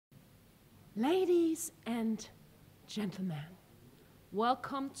Ladies and gentlemen,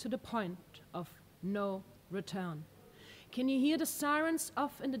 welcome to the point of no return. Can you hear the sirens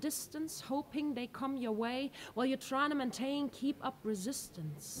off in the distance, hoping they come your way while you're trying to maintain, keep up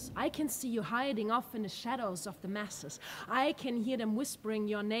resistance? I can see you hiding off in the shadows of the masses. I can hear them whispering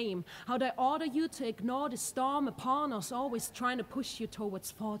your name, how they order you to ignore the storm upon us, always trying to push you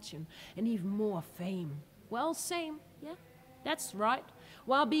towards fortune and even more fame. Well, same, yeah, that's right.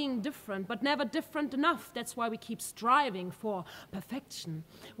 While being different, but never different enough. That's why we keep striving for perfection.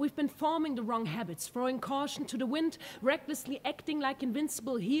 We've been forming the wrong habits, throwing caution to the wind, recklessly acting like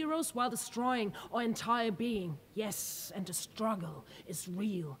invincible heroes while destroying our entire being. Yes, and the struggle is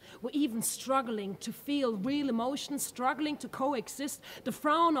real. We're even struggling to feel real emotions, struggling to coexist. The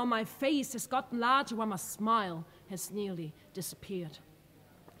frown on my face has gotten larger while my smile has nearly disappeared.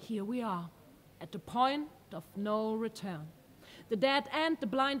 Here we are, at the point of no return. The dead end, the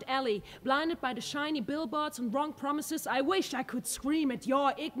blind alley, blinded by the shiny billboards and wrong promises. I wish I could scream at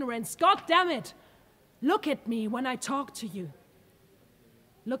your ignorance. God damn it! Look at me when I talk to you.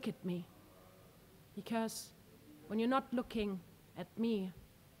 Look at me. Because when you're not looking at me,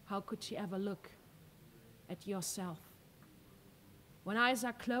 how could you ever look at yourself? When eyes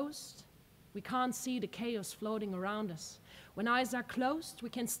are closed, we can't see the chaos floating around us. When eyes are closed, we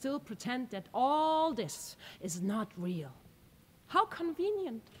can still pretend that all this is not real. How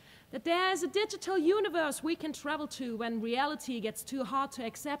convenient that there is a digital universe we can travel to when reality gets too hard to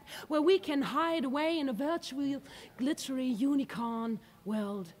accept, where we can hide away in a virtual, glittery unicorn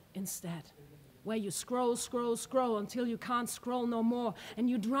world instead. Where you scroll, scroll, scroll until you can't scroll no more, and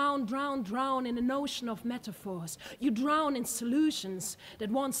you drown, drown, drown in an ocean of metaphors. You drown in solutions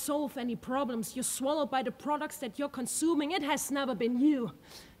that won't solve any problems. You're swallowed by the products that you're consuming. It has never been you.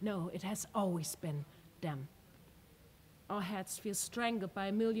 No, it has always been them. Our heads feel strangled by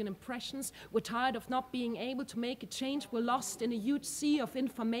a million impressions. We're tired of not being able to make a change. We're lost in a huge sea of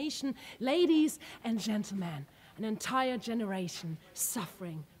information. Ladies and gentlemen, an entire generation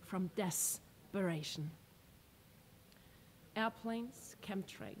suffering from desperation. Airplanes,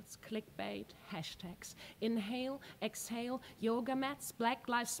 chemtrails, clickbait, hashtags, inhale, exhale, yoga mats, Black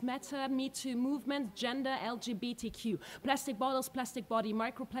Lives Matter, Me Too movement, gender, LGBTQ, plastic bottles, plastic body,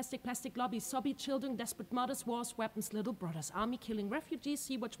 microplastic, plastic lobbies, sobby children, desperate mothers, wars, weapons, little brothers, army killing refugees,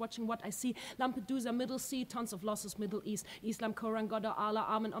 Sea-Watch watching what I see, Lampedusa, Middle Sea, tons of losses, Middle East, Islam, Koran, God, Allah,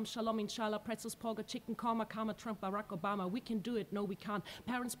 Amen, Shalom, Inshallah, pretzels, porga, chicken, karma, karma, Trump, Barack Obama. We can do it, no we can't.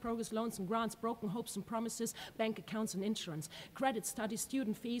 Parents, progress, loans and grants, broken hopes and promises, bank accounts and insurance. Credit, study,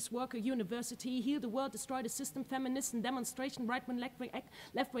 student fees, worker, university, heal the world, destroy the system, feminists and demonstration, right-wing,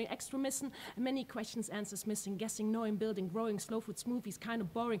 left-wing extremism, and many questions, answers missing, guessing, knowing, building, growing, slow food smoothies, kind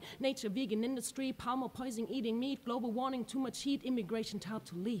of boring, nature, vegan industry, palm oil, poisoning, eating meat, global warming, too much heat, immigration, time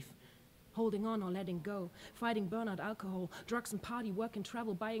to leave. Holding on or letting go, fighting burnout, alcohol, drugs and party, work and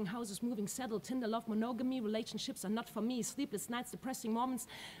travel, buying houses, moving, settle, Tinder, love, monogamy, relationships are not for me, sleepless nights, depressing moments,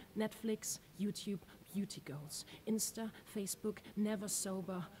 Netflix, YouTube, beauty goals, Insta, Facebook, never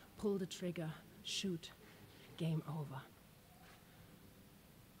sober, pull the trigger, shoot, game over.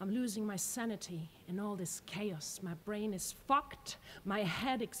 I'm losing my sanity in all this chaos. My brain is fucked, my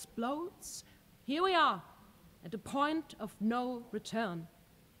head explodes. Here we are, at the point of no return.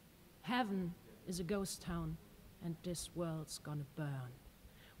 Heaven is a ghost town, and this world's gonna burn.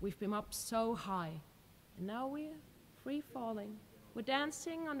 We've been up so high, and now we're free falling. We're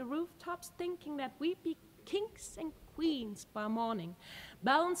dancing on the rooftops, thinking that we'd be kings and queens by morning,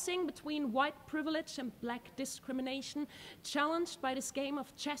 balancing between white privilege and black discrimination, challenged by this game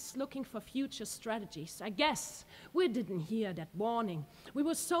of chess, looking for future strategies. I guess we didn't hear that warning. We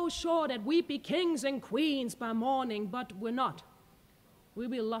were so sure that we'd be kings and queens by morning, but we're not. We'll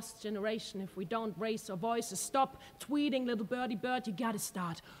be a lost generation if we don't raise our voices. Stop tweeting, little birdie bird, you gotta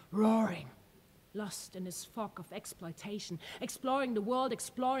start roaring. Lost in this fog of exploitation, exploring the world,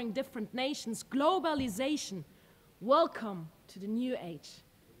 exploring different nations, globalization. Welcome to the new age.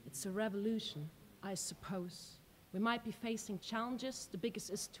 It's a revolution, I suppose. We might be facing challenges. The biggest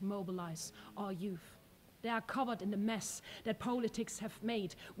is to mobilize our youth. They are covered in the mess that politics have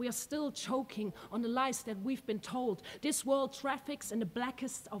made. We are still choking on the lies that we've been told. This world traffics in the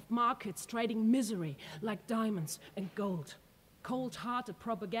blackest of markets, trading misery like diamonds and gold. Cold-hearted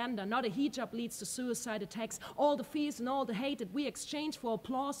propaganda, not a hijab leads to suicide attacks. All the fears and all the hate that we exchange for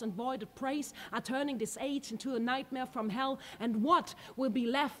applause and voided praise are turning this age into a nightmare from hell. And what will be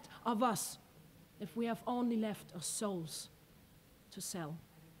left of us if we have only left our souls to sell?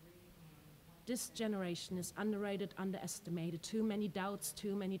 This generation is underrated, underestimated. Too many doubts,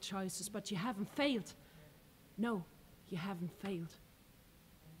 too many choices, but you haven't failed. No, you haven't failed.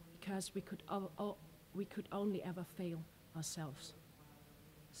 because we could only ever fail ourselves.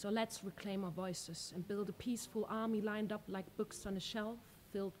 So let's reclaim our voices and build a peaceful army lined up like books on a shelf,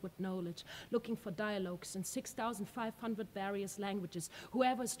 filled with knowledge, looking for dialogues in 6,500 various languages.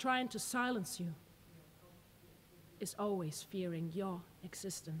 Whoever is trying to silence you is always fearing your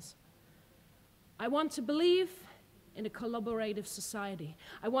existence. I want to believe in a collaborative society.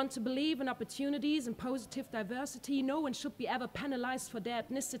 I want to believe in opportunities and positive diversity. No one should be ever penalized for their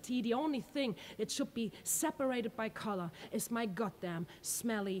ethnicity. The only thing that should be separated by color is my goddamn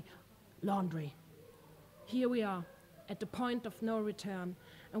smelly laundry. Here we are, at the point of no return.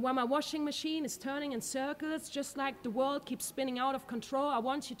 And while my washing machine is turning in circles, just like the world keeps spinning out of control, I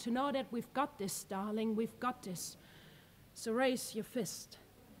want you to know that we've got this, darling, we've got this. So raise your fist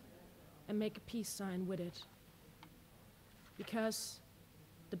and make a peace sign with it. Because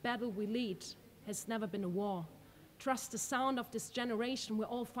the battle we lead has never been a war. Trust the sound of this generation. We're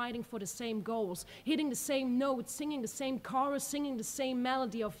all fighting for the same goals, hitting the same notes, singing the same chorus, singing the same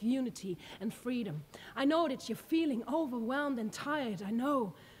melody of unity and freedom. I know that you're feeling overwhelmed and tired, I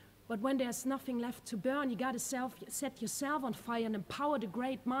know. But when there's nothing left to burn, you gotta set yourself on fire and empower the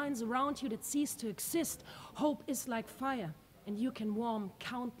great minds around you that cease to exist. Hope is like fire, and you can warm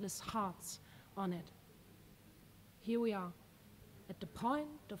countless hearts on it. Here we are, at the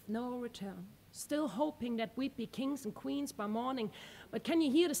point of no return, still hoping that we'd be kings and queens by morning. But can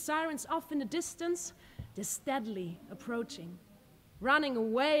you hear the sirens off in the distance? They're steadily approaching. Running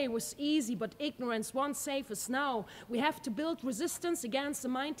away was easy, but ignorance won't save us now. We have to build resistance against the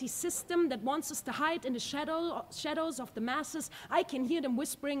mighty system that wants us to hide in the shadows of the masses. I can hear them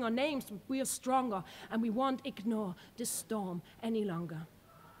whispering our names, but we are stronger, and we won't ignore this storm any longer.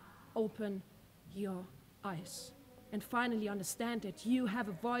 Open your eyes. And finally understand that you have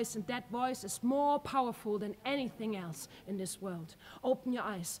a voice, and that voice is more powerful than anything else in this world. Open your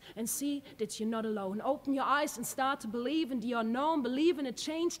eyes and see that you're not alone. Open your eyes and start to believe in the unknown, believe in a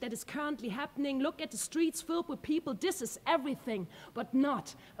change that is currently happening. Look at the streets filled with people. This is everything, but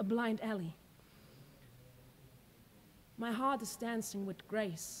not a blind alley. My heart is dancing with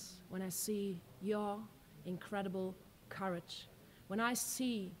grace when I see your incredible courage. When I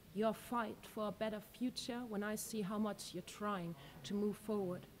see your fight for a better future, when I see how much you're trying to move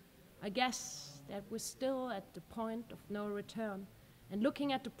forward, I guess that we're still at the point of no return. And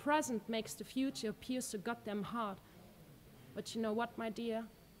looking at the present makes the future appear so goddamn hard. But you know what, my dear?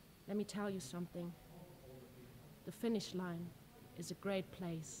 Let me tell you something. The finish line is a great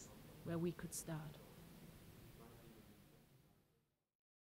place where we could start.